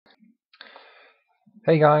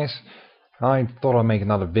Hey guys, I thought I'd make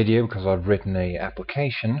another video because I've written a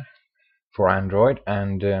application for Android,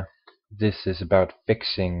 and this is about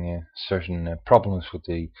fixing certain problems with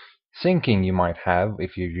the syncing you might have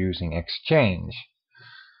if you're using Exchange.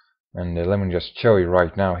 And let me just show you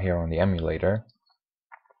right now here on the emulator.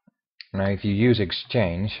 Now if you use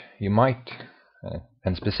Exchange, you might,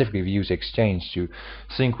 and specifically if you use Exchange to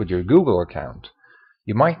sync with your Google account,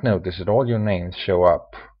 you might notice that all your names show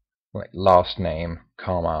up like last name,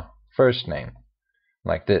 comma, first name,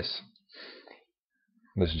 like this.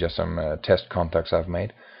 This is just some test contacts I've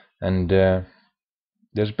made, and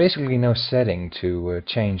there's basically no setting to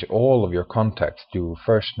change all of your contacts to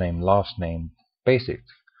first name, last name, basic,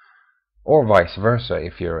 or vice versa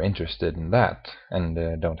if you're interested in that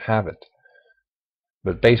and don't have it.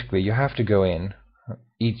 But basically you have to go in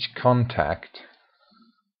each contact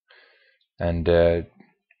and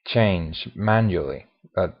change manually.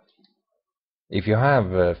 But if you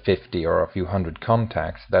have 50 or a few hundred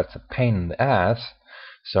contacts, that's a pain in the ass.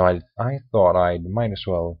 So I thought I might as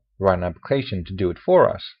well write an application to do it for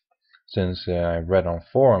us, since I've read on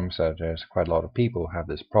forums that there's quite a lot of people who have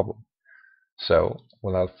this problem. So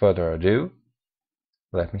without further ado,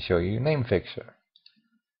 let me show you Name Fixer.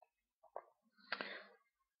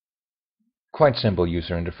 Quite simple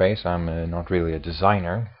user interface. I'm not really a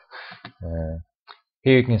designer.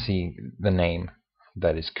 Here you can see the name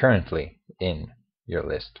that is currently in your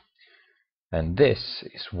list, and this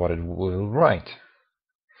is what it will write.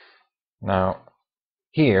 Now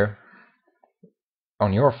here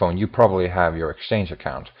on your phone you probably have your Exchange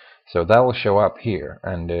account, so that will show up here,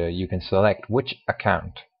 and you can select which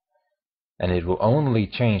account, and it will only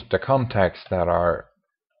change the contacts that are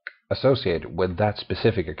associated with that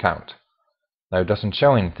specific account. Now it doesn't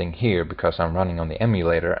show anything here because I'm running on the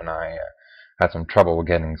emulator and I had some trouble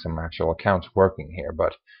getting some actual accounts working here,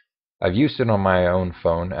 but I've used it on my own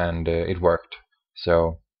phone and it worked.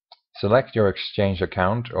 So select your Exchange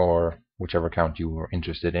account or whichever account you were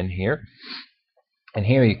interested in here, and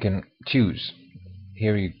here you can choose.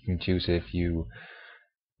 Here you can choose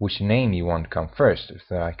which name you want to come first.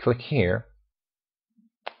 If I click here,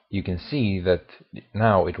 you can see that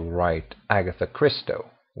now it will write Agatha Christo,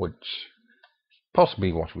 which is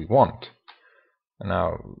possibly what we want.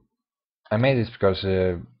 Now I made this because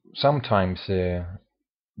sometimes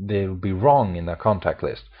they will be wrong in the contact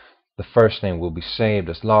list. The first name will be saved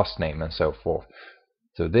as last name and so forth.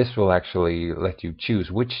 So this will actually let you choose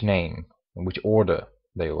which name in which order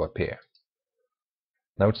they will appear.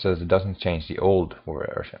 Note that it doesn't change the old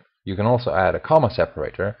version. You can also add a comma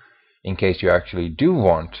separator in case you actually do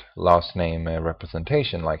want last name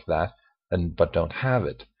representation like that, but don't have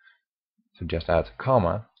it. So just add a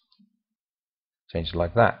comma, change it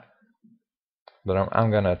like that. But I'm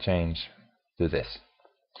gonna change to this.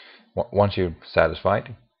 Once you're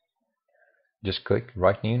satisfied, just click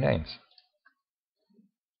Write New Names.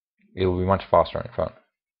 It will be much faster on your phone.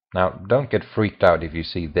 Now don't get freaked out if you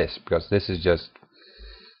see this, because this is just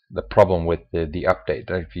the problem with the update.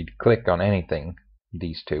 If you click on anything,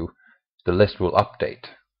 these two, the list will update,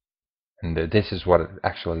 and this is what it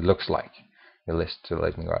actually looks like. The list. So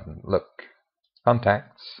let me go out and look.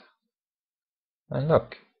 Contacts, and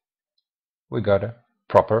look, we got a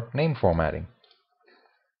proper name formatting.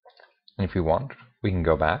 And if you want, we can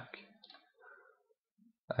go back.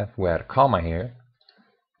 If we add a comma here,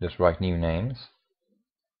 just write new names.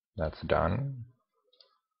 That's done.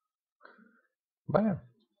 Bam.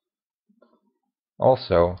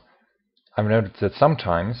 Also, I've noticed that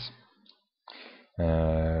sometimes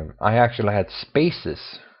I actually had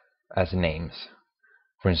spaces as names.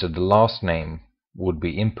 For instance, the last name would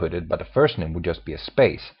be inputted, but the first name would just be a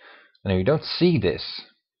space. And you don't see this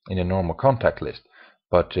in a normal contact list,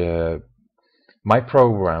 but my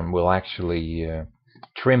program will actually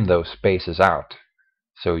trim those spaces out,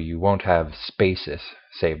 so you won't have spaces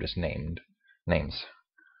saved as names.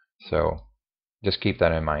 So just keep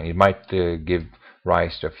that in mind. It might give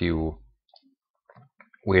rise to a few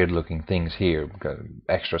weird looking things here, because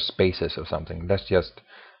extra spaces or something. Let's just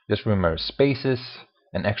remember spaces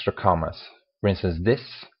and extra commas. For instance,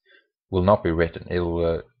 this will not be written. It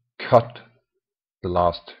will cut the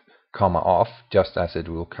last comma off, just as it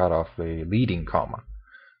will cut off the leading comma.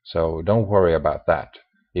 So don't worry about that.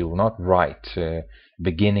 It will not write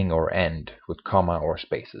beginning or end with comma or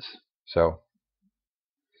spaces. So,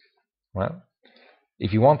 well,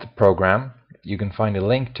 if you want the program, you can find a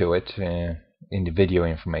link to it in the video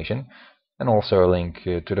information, and also a link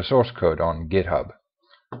to the source code on GitHub.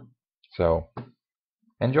 So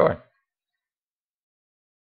enjoy!